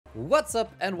What's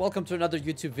up and welcome to another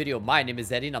YouTube video. My name is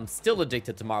Eddie and I'm still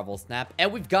addicted to Marvel Snap,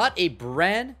 and we've got a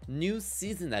brand new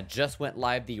season that just went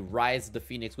live, the Rise of the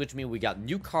Phoenix, which means we got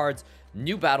new cards,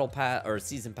 new battle pass or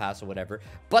season pass or whatever.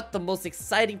 But the most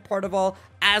exciting part of all,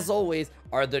 as always,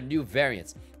 are the new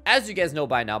variants. As you guys know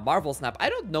by now, Marvel Snap, I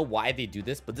don't know why they do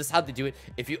this, but this is how they do it.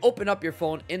 If you open up your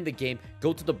phone in the game,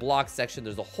 go to the blog section,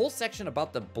 there's a whole section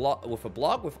about the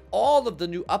blog with all of the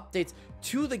new updates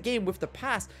to the game with the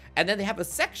pass, and then they have a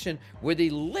section where they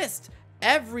list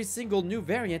every single new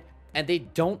variant, and they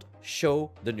don't show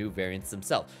the new variants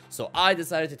themselves. So I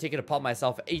decided to take it upon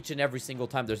myself each and every single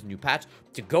time there's a new patch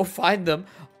to go find them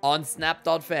on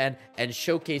Snap.fan and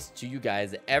showcase to you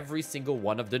guys every single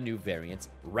one of the new variants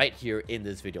right here in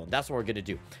this video. And that's what we're going to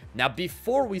do. Now,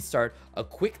 before we start, a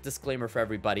quick disclaimer for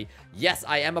everybody. Yes,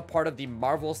 I am a part of the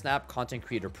Marvel Snap Content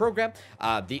Creator Program.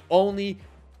 The only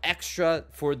extra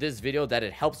for this video that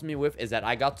it helps me with is that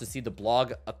I got to see the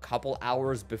blog a couple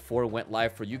hours before it went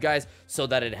live for you guys, so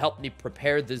that it helped me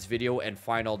prepare this video and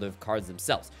find all the cards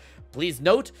themselves. Please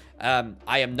note, I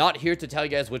am not here to tell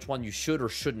you guys which one you should or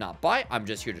should not buy. I'm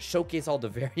just here to showcase all the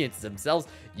variants themselves.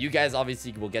 You guys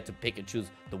obviously will get to pick and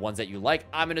choose the ones that you like.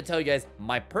 I'm going to tell you guys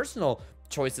my personal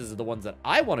choices are the ones that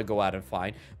I want to go out and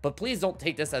find, but please don't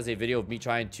take this as a video of me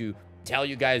trying to tell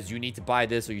you guys you need to buy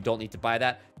this or you don't need to buy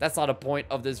that. That's not a point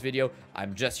of this video.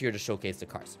 I'm just here to showcase the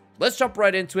cards. Let's jump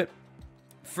right into it.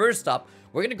 First up,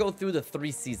 we're going to go through the 3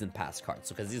 season pass cards,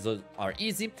 because these are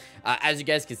easy. As you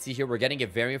guys can see here, we're getting a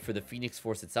variant for the Phoenix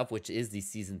Force itself, which is the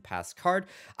season pass card.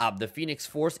 The Phoenix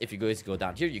Force, if you guys go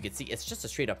down here, you can see it's just a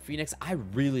straight up Phoenix. I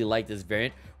really like this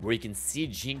variant where you can see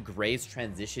Jean Grey's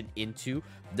transition into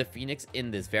the Phoenix in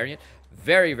this variant.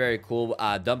 Very, very cool.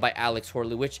 Done by Alex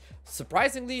Horley, which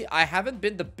surprisingly, I haven't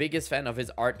been the biggest fan of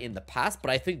his art in the past,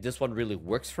 but I think this one really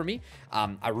works for me.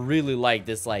 I really like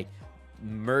this, like,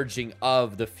 merging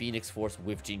of the Phoenix Force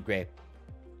with Jean Grey.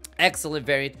 Excellent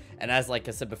variant, and as like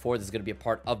I said before, this is going to be a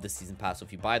part of the season pass, so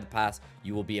if you buy the pass,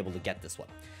 you will be able to get this one.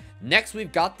 Next,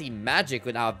 we've got the Magic.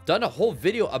 Now, I've done a whole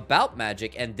video about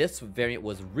Magic, and this variant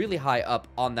was really high up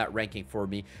on that ranking for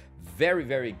me. Very,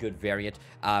 very good variant.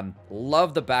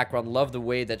 Love the background, love the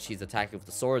way that she's attacking with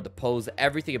the sword, the pose,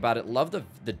 everything about it. Love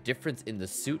the difference in the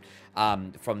suit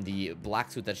from the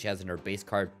black suit that she has in her base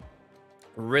card.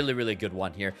 Really, really good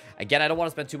one here. Again, I don't want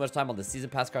to spend too much time on the season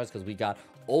pass cards because we got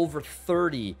over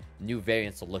 30 new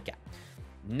variants to look at.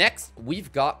 Next,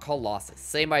 we've got Colossus.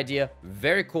 Same idea.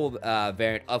 Very cool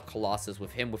variant of Colossus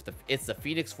with him with it's the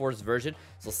Phoenix Force version.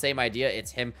 So same idea.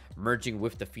 It's him merging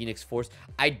with the Phoenix Force.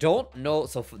 I don't know.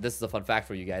 So this is a fun fact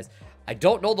for you guys. I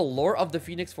don't know the lore of the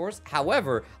Phoenix Force.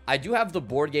 However, I do have the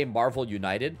board game Marvel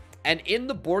United. And in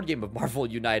the board game of Marvel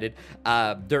United,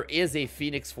 there is a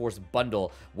Phoenix Force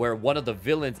bundle where one of the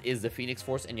villains is the Phoenix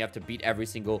Force, and you have to beat every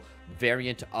single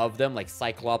variant of them, like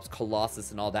Cyclops, Colossus,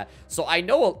 and all that. So I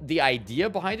know the idea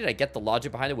behind it. I get the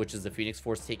logic behind it, which is the Phoenix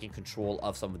Force taking control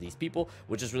of some of these people,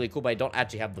 which is really cool, but I don't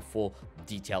actually have the full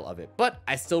detail of it. But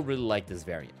I still really like this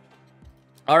variant.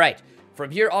 All right. From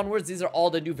here onwards, these are all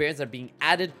the new variants that are being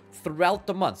added throughout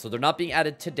the month. So they're not being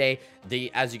added today.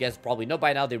 As you guys probably know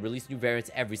by now, they release new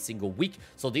variants every single week.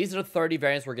 So these are the 30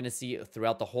 variants we're going to see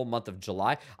throughout the whole month of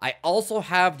July. I also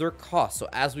have their costs. So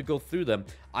as we go through them,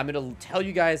 I'm going to tell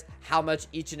you guys how much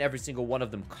each and every single one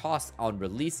of them costs on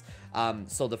release.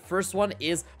 So the first one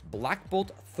is Black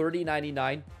Bolt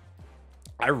 $30.99.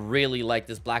 I really like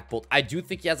this Black Bolt. I do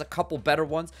think he has a couple better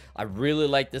ones. I really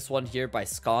like this one here by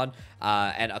Scon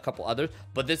and a couple others.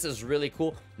 But this is really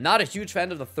cool. Not a huge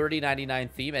fan of the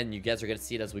 $30.99 theme, and you guys are going to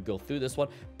see it as we go through this one.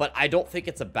 But I don't think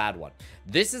it's a bad one.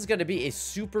 This is going to be a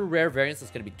super rare variant.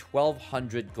 It's going to be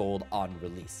 1,200 gold on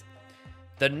release.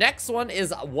 The next one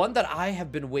is one that I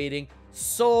have been waiting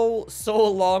so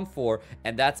long for,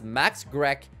 and that's Max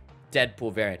Grek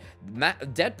Deadpool variant.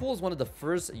 Deadpool is one of the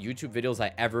first YouTube videos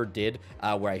I ever did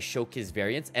where I showcase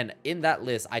variants, and in that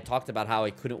list I talked about how I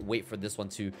couldn't wait for this one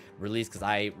to release because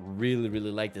I really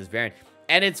like this variant,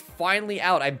 and it's finally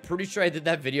out. I'm pretty sure I did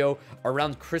that video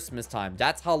around Christmas time.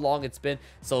 That's how long it's been.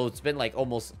 So it's been like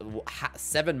almost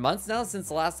 7 months now since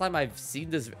the last time I've seen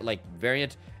this like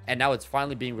variant, and now it's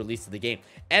finally being released to the game.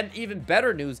 And even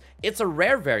better news, it's a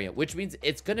rare variant, which means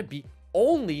it's gonna be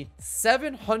only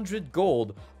 700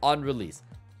 gold on release.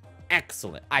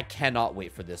 Excellent. I cannot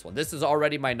wait for this one. This is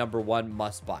already my #1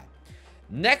 must buy.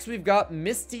 Next, we've got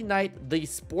Misty Knight, the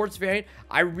sports variant.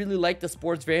 I really like the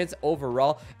sports variants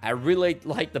overall. I really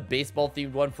like the baseball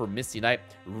themed one for Misty Knight.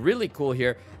 Really cool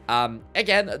here.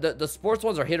 Again, the sports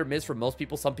ones are hit or miss for most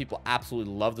people. Some people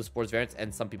absolutely love the sports variants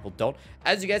and some people don't.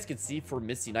 As you guys can see for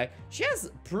Misty Knight, she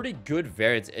has pretty good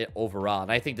variants overall,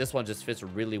 and I think this one just fits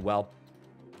really well.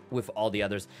 with all the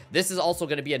others. This is also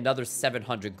going to be another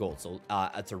 700 gold, so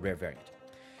it's a rare variant.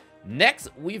 Next,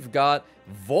 we've got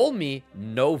Volmi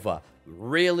Nova.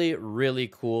 Really, really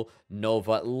cool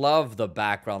Nova. Love the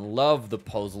background, love the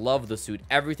pose, love the suit.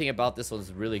 Everything about this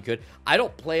one's really good. I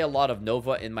don't play a lot of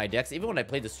Nova in my decks. Even when I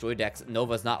play Destroy decks,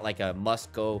 Nova's not like a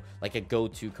must-go, like a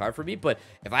go-to card for me. But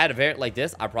if I had a variant like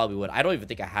this, I probably would. I don't even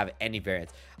think I have any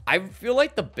variants. I feel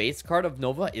like the base card of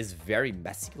Nova is very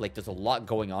messy. Like, there's a lot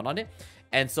going on it.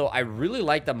 And so I really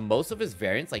like that most of his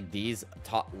variants, like these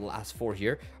last 4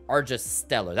 here, are just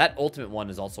stellar. That ultimate one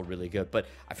is also really good. But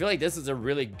I feel like this is a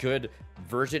really good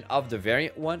version of the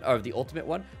variant one, or the ultimate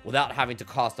one, without having to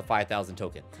cost a 5,000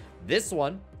 token. This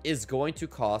one is going to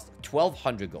cost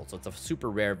 1,200 gold. So it's a super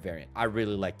rare variant. I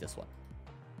really like this one.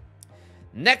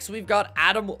 Next, we've got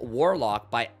Adam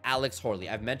Warlock by Alex Horley.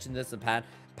 I've mentioned this in the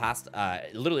past,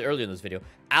 literally earlier in this video.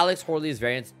 Alex Horley's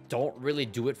variants don't really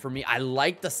do it for me. I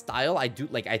like the style. I do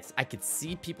like, I could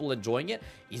see people enjoying it.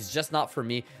 He's just not for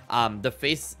me. The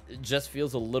face just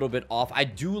feels a little bit off. I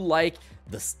do like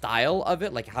the style of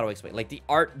it. Like, how do I explain? Like the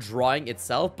art drawing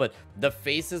itself, but the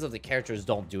faces of the characters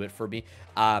don't do it for me.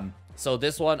 So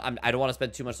this one, I don't want to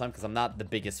spend too much time because I'm not the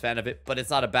biggest fan of it, but it's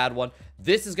not a bad one.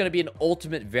 This is going to be an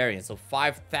ultimate variant. So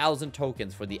 5,000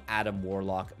 tokens for the Adam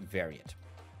Warlock variant.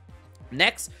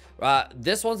 Next,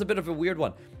 this one's a bit of a weird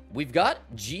one. We've got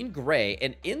Jean Grey,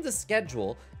 and in the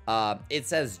schedule, it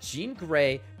says Jean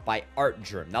Grey by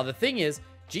Artgerm. Now, the thing is,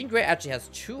 Jean Grey actually has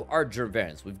 2 Artgerm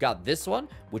variants. We've got this one,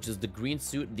 which is the green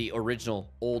suit, the original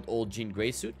old Jean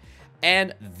Grey suit,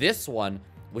 and this one,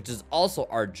 which is also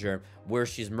Artgerm, where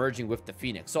she's merging with the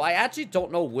Phoenix. So I actually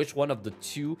don't know which one of the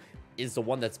 2 is the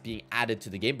one that's being added to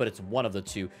the game, but it's one of the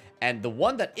 2. And the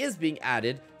one that is being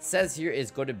added says here is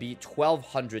going to be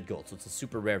 1,200 gold. So it's a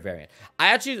super rare variant. I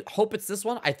actually hope it's this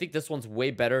one. I think this one's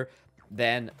way better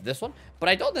than this one, but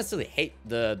I don't necessarily hate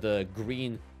the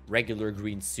green, regular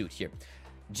green suit here.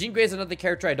 Jean Grey is another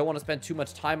character I don't want to spend too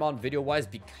much time on video-wise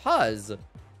because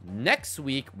next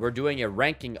week we're doing a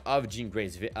ranking of Jean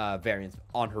Grey's variants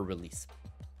on her release.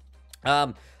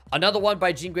 Another one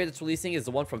by Jean Grey that's releasing is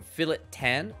the one from Philip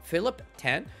Tan.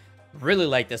 Really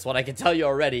like this one, I can tell you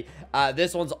already.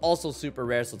 This one's also super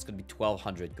rare, so it's going to be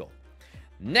 1,200 gold.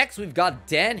 Next, we've got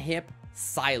Dan Hip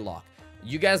Psylocke.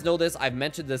 You guys know this. I've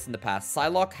mentioned this in the past.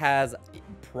 Psylocke has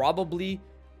probably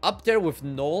up there with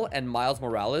Null and Miles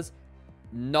Morales,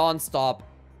 non-stop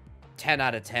 10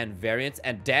 out of 10 variants,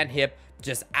 and Dan Hip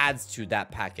just adds to that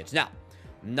package. Now,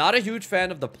 not a huge fan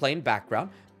of the plain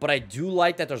background, but I do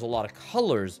like that there's a lot of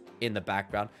colors in the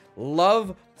background.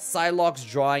 Love Psylocke's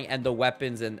drawing and the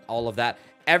weapons and all of that.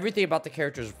 Everything about the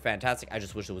character is fantastic. I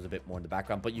just wish it was a bit more in the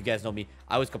background, but you guys know me.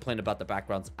 I always complain about the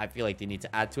backgrounds. I feel like they need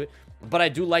to add to it, but I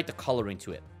do like the coloring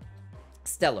to it.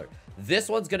 Stellar. This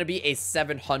one's going to be a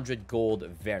 700 gold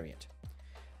variant.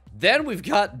 Then we've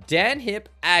got Dan Hip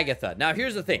Agatha. Now,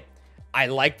 here's the thing. I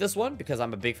like this one because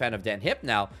I'm a big fan of Dan Hip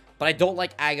now, but I don't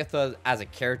like Agatha as a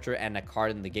character and a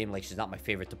card in the game. Like, she's not my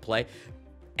favorite to play.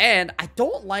 And I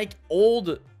don't like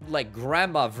old, like,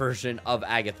 grandma version of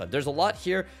Agatha. There's a lot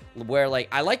here where, like,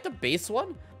 I like the base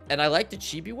one, and I like the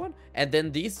chibi one. And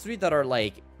then these 3 that are,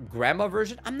 like, grandma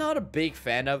version, I'm not a big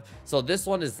fan of. So this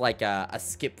one is, like, a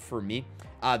skip for me.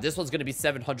 This one's going to be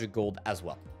 700 gold as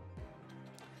well.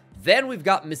 Then we've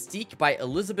got Mystique by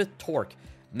Elizabeth Torque.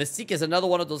 Mystique is another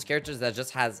one of those characters that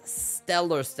just has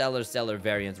stellar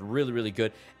variants. Really, really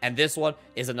good. And this one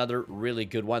is another really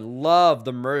good one. Love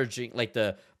the merging, like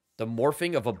the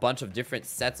morphing of a bunch of different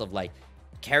sets of like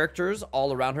characters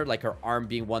all around her. Like her arm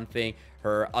being one thing,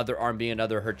 her other arm being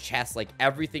another, her chest, like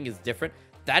everything is different.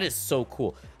 That is so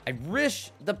cool. I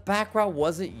wish the background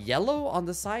wasn't yellow on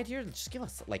the side here. Just give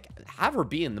us, like, have her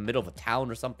be in the middle of a town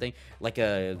or something, like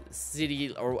a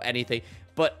city or anything.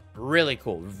 But really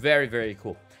cool. Very, very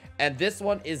cool. And this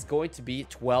one is going to be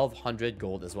 1,200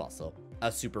 gold as well. So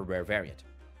a super rare variant.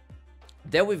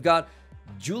 Then we've got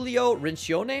Giulio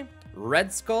Rincione,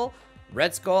 Red Skull.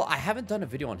 Red Skull, I haven't done a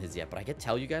video on his yet, but I can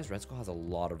tell you guys, Red Skull has a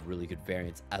lot of really good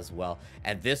variants as well.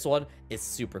 And this one is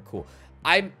super cool.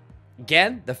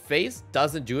 Again, the face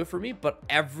doesn't do it for me, but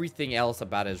everything else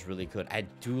about it is really good. I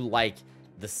do like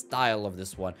the style of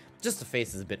this one. Just the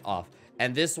face is a bit off.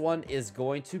 And this one is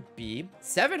going to be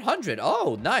 700.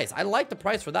 Oh, nice. I like the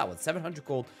price for that one. 700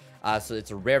 gold. So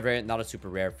it's a rare variant, not a super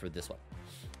rare for this one.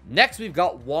 Next, we've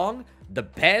got Wong, the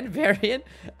band variant.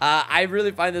 I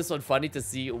really find this one funny to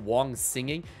see Wong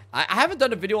singing. I haven't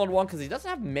done a video on Wong because he doesn't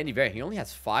have many variants. He only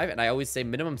has 5, and I always say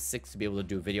minimum 6 to be able to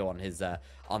do a video on his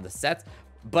on the sets.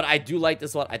 But I do like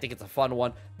this one. I think it's a fun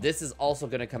one. This is also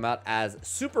going to come out as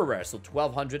super rare, so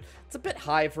 1,200. It's a bit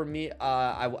high for me.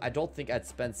 I don't think I'd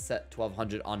spend set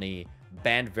 1,200 on a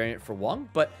banned variant for Wong,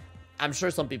 but I'm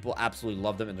sure some people absolutely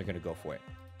love them and they're going to go for it.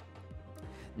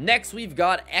 Next, we've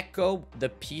got Echo, the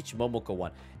Peach Momoko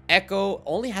one. Echo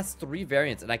only has 3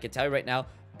 variants, and I can tell you right now,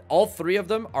 all 3 of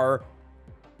them are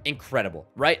incredible,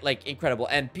 right? Like, incredible.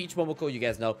 And Peach Momoko, you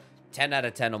guys know, 10 out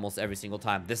of 10 almost every single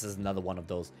time. This is another one of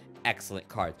those excellent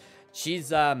cards. She's,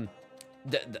 the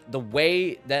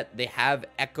way that they have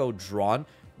Echo drawn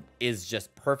is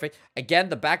just perfect. Again,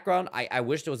 the background, I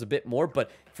wish there was a bit more,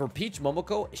 but for Peach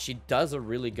Momoko, she does a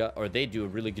really good, or they do a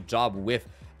really good job with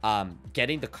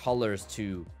getting the colors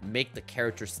to make the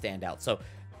character stand out. So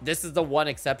this is the one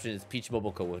exception, is Peach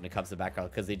Momoko when it comes to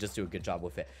background, because they just do a good job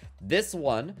with it. This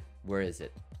one, where is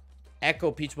it?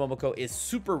 Echo Peach Momoko is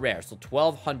super rare, so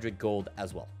 1200 gold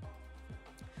as well.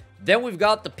 Then we've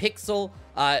got the Pixel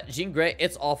Jean Grey.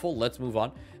 It's awful. Let's move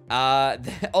on.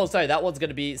 Oh, sorry, that one's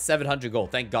gonna be 700 gold.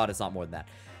 Thank God it's not more than that.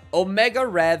 Omega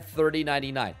Red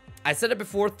 3099. I said it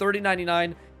before,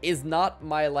 3099 is not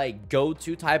my like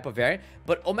go-to type of variant,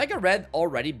 but Omega Red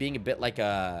already being a bit like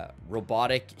a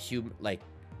robotic human, like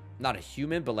not a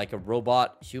human, but like a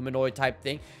robot humanoid type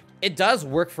thing, it does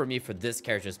work for me for this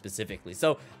character specifically.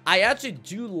 So I actually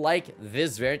do like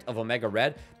this variant of Omega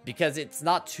Red because it's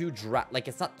not too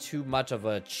it's not too much of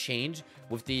a change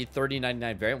with the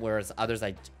 3099 variant, whereas others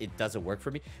it doesn't work for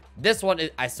me. This one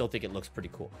I still think it looks pretty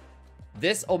cool.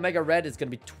 This Omega Red is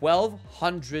going to be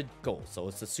 1200 gold, so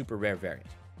it's a super rare variant.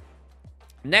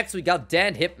 Next, we got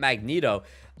Dan Hip Magneto.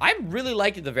 I'm really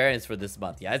liking the variants for this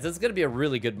month, guys. This is going to be a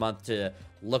really good month to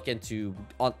look into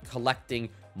collecting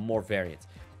more variants.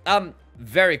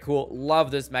 Very cool. Love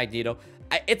this Magneto.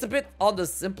 It's a bit on the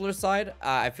simpler side.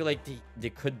 I feel like there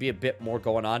could be a bit more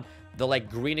going on. The like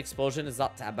green explosion is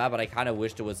not that bad, but I kind of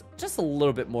wished it was just a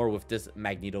little bit more with this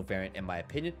Magneto variant, in my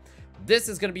opinion. This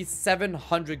is going to be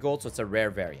 700 gold, so it's a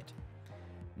rare variant.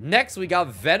 Next, we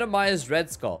got Venomized Red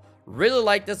Skull. Really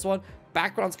like this one.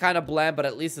 Background's kind of bland, but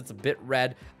at least it's a bit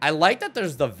red. I like that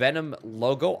there's the Venom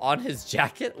logo on his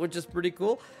jacket, which is pretty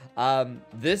cool.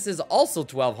 This is also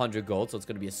 1200 gold, so it's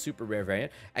going to be a super rare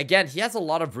variant. Again, he has a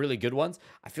lot of really good ones.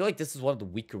 I feel like this is one of the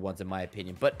weaker ones in my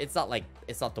opinion, but it's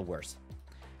not the worst.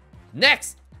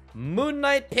 Next, Moon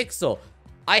Knight Pixel.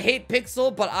 I hate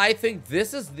Pixel, but I think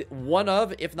this is one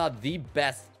of, if not the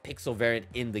best Pixel variant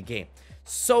in the game.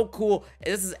 So cool.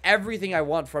 This is everything I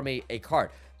want from a card.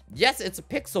 Yes, it's a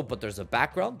Pixel, but there's a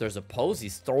background, there's a pose,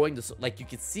 he's throwing this, like you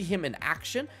can see him in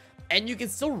action, and you can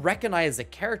still recognize the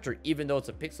character even though it's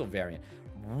a Pixel variant.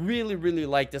 Really, really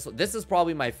like this one. This is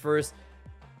probably my first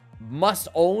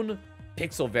must-own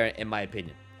Pixel variant in my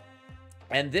opinion.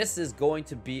 And this is going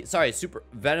to be, sorry, Super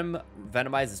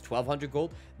Venomized is 1200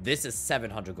 gold. This is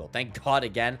 700 gold. Thank God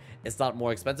again, it's not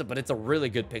more expensive, but it's a really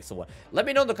good Pixel one. Let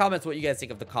me know in the comments what you guys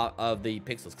think of the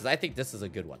Pixels, because I think this is a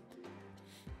good one.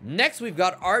 Next, we've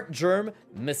got Artgerm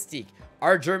Mystique.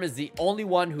 Artgerm is the only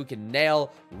one who can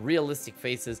nail realistic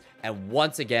faces, and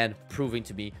once again, proving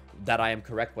to me that I am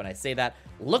correct when I say that.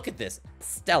 Look at this.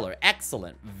 Stellar.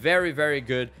 Excellent. Very, very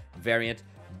good variant.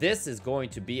 This is going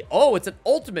to be... Oh, it's an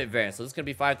ultimate variant, so this is going to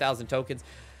be 5,000 tokens.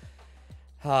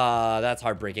 That's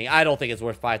heartbreaking. I don't think it's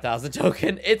worth 5,000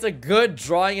 token. It's a good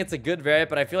drawing. It's a good variant,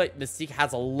 but I feel like Mystique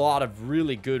has a lot of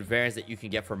really good variants that you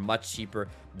can get for much cheaper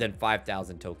than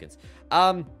 5,000 tokens.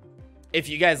 If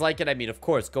you guys like it, I mean, of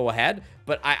course, go ahead,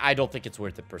 but I don't think it's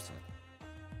worth it personally.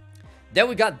 Then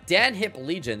we got Dan Hip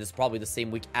Legion. This is probably the same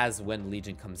week as when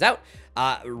Legion comes out.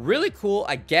 Really cool.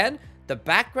 Again, the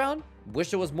background,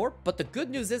 wish there was more, but the good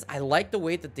news is I like the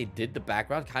way that they did the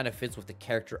background. Kind of fits with the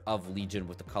character of Legion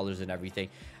with the colors and everything.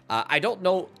 I don't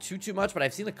know too much, but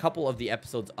I've seen a couple of the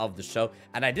episodes of the show,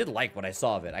 and I did like what I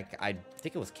saw of it. I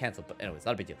think it was canceled, but anyways,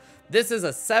 not a big deal. This is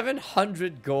a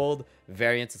 700 gold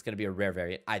variant. It's going to be a rare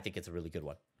variant. I think it's a really good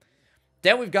one.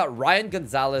 Then we've got Ryan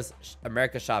Gonzalez,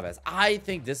 America Chavez. I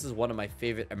think this is one of my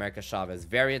favorite America Chavez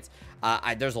variants.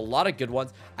 There's a lot of good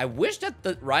ones. I wish that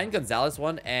the Ryan Gonzalez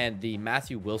one and the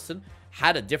Matthew Wilson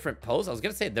had a different pose. I was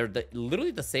going to say they're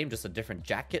literally the same, just a different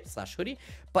jacket / hoodie.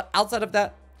 But outside of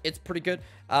that, it's pretty good.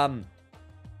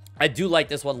 I do like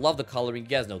this one. Love the coloring. You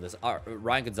guys know this.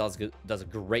 Ryan Gonzalez does a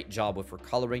great job with her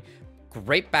coloring.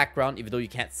 Great background. Even though you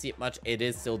can't see it much, it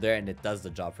is still there and it does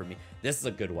the job for me. This is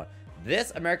a good one.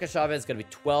 This America Chavez is going to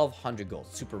be 1200 gold.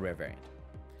 Super rare variant.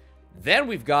 Then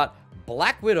we've got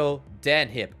Black Widow Dan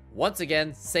Hip. Once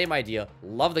again, same idea.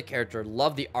 Love the character.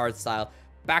 Love the art style.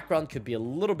 Background could be a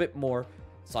little bit more.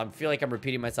 So I feel like I'm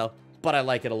repeating myself, but I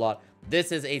like it a lot.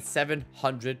 This is a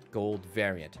 700 gold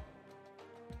variant.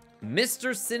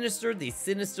 Mr. Sinister, the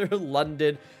Sinister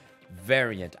London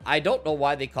variant. I don't know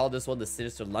why they call this one the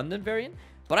Sinister London variant,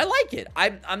 but I like it.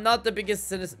 I'm not the biggest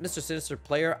Mr. Sinister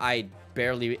player. I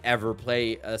barely ever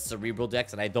play Cerebral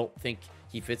decks, and I don't think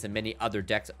he fits in many other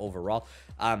decks overall.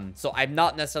 So I'm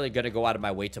not necessarily going to go out of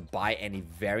my way to buy any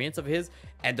variants of his.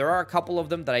 And there are a couple of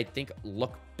them that I think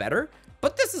look better.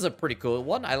 But this is a pretty cool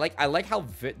one. I like how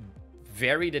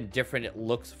varied and different it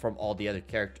looks from all the other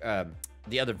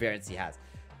the other variants he has.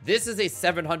 This is a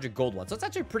 700 gold one, so it's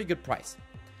actually a pretty good price.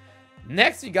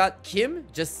 Next, we got Kim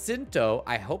Jacinto.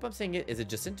 I hope I'm saying it. Is it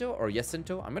Jacinto or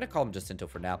Jacinto? I'm going to call him Jacinto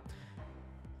for now.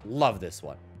 Love this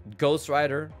one. Ghost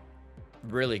Rider.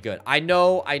 Really good. I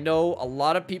know a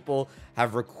lot of people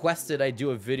have requested I do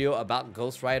a video about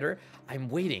Ghost Rider. I'm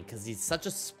waiting because he's such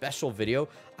a special video.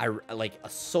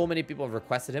 So many people have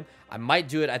requested him. I might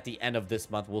do it at the end of this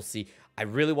month. We'll see. I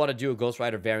really want to do a Ghost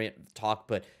Rider variant talk,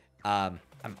 but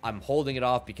I'm holding it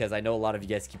off because I know a lot of you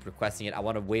guys keep requesting it. I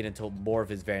want to wait until more of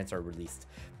his variants are released.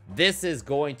 This is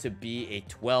going to be a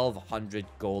 1200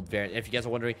 gold variant. If you guys are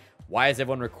wondering why is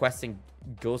everyone requesting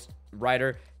Ghost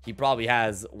Rider, he probably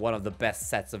has one of the best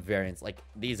sets of variants. Like,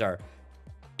 these are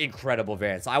incredible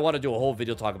variants. I want to do a whole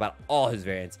video talk about all his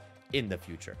variants in the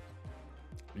future.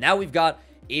 Now we've got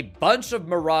a bunch of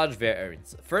Mirage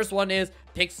variants. First one is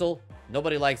Pixel.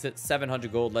 Nobody likes it.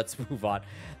 700 gold. Let's move on.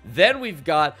 Then we've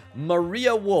got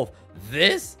Maria Wolf.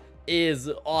 This is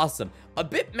awesome. A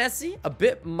bit messy, a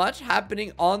bit much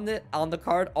happening on the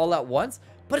card all at once,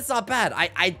 but it's not bad.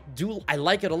 I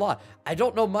like it a lot. I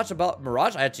don't know much about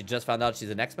Mirage. I actually just found out she's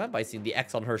an X-Man by seeing the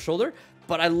X on her shoulder,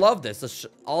 but I love this.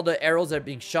 All the arrows that are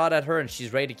being shot at her, and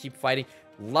she's ready to keep fighting.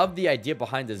 Love the idea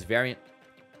behind this variant.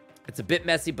 It's a bit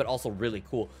messy, but also really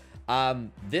cool.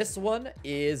 This one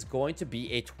is going to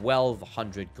be a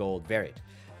 1200 gold variant.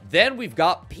 Then we've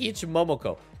got Peach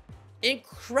Momoko.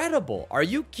 Incredible. Are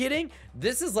you kidding?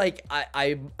 This is like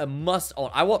I must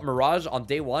own. I want Mirage on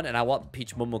day one, and I want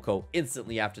Peach Momoko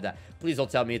instantly after that. Please don't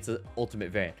tell me it's an ultimate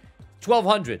variant.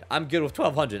 1200. I'm good with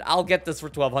 1200. I'll get this for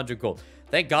 1200 gold.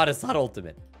 Thank God it's not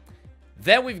ultimate.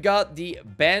 Then we've got the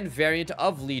band variant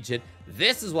of Legion.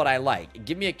 This is what I like.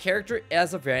 Give me a character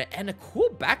as a variant and a cool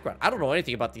background. I don't know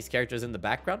anything about these characters in the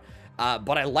background,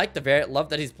 but I like the variant. Love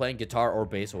that he's playing guitar or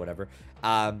bass or whatever.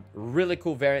 Really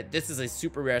cool variant. This is a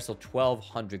super rare, so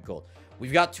 1200 gold.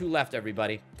 We've got two left,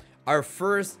 everybody. Our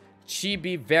first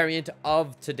Chibi variant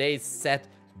of today's set,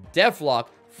 Deathlock,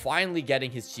 finally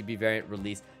getting his Chibi variant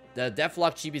released. The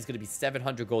Deathlock Chibi is going to be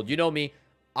 700 gold. You know me.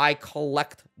 I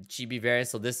collect Chibi variants,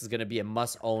 so this is going to be a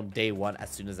must-own day one as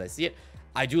soon as I see it.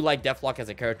 I do like Deathlock as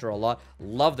a character a lot.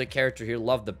 Love the character here.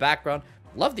 Love the background.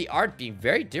 Love the art being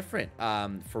very different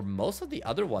for most of the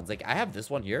other ones. Like, I have this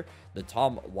one here, the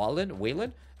Tom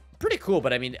Whalen. Pretty cool,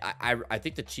 but I mean, I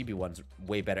think the Chibi one's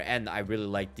way better, and I really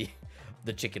like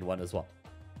the chicken one as well.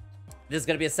 This is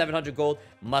going to be a 700 gold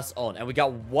must-own. And we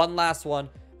got one last one,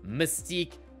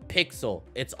 Mystique Pixel.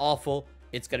 It's awful.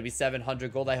 It's going to be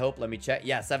 700 gold, I hope. Let me check.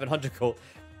 Yeah, 700 gold.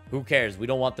 Who cares? We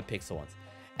don't want the pixel ones.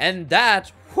 And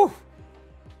that, whew,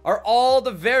 are all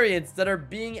the variants that are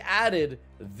being added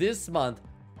this month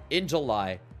in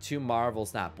July to Marvel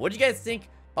Snap. What do you guys think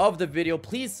of the video?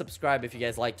 Please subscribe if you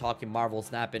guys like talking Marvel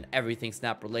Snap and everything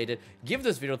Snap related. Give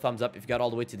this video a thumbs up if you got all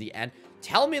the way to the end.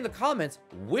 Tell me in the comments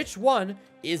which one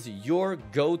is your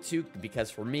go-to, because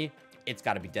for me, it's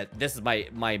got to be Deadpool. This is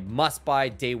my must-buy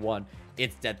day one.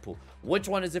 It's Deadpool. Which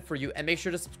one is it for you? And make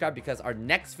sure to subscribe, because our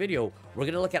next video, we're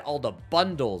going to look at all the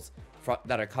bundles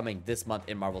that are coming this month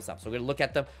in Marvel Snap. So we're going to look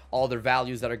at them, all their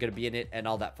values that are going to be in it, and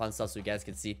all that fun stuff, so you guys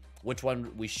can see which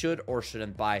one we should or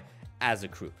shouldn't buy as a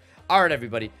crew. All right,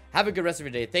 everybody. Have a good rest of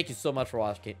your day. Thank you so much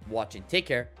for watching. Take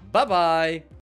care. Bye-bye.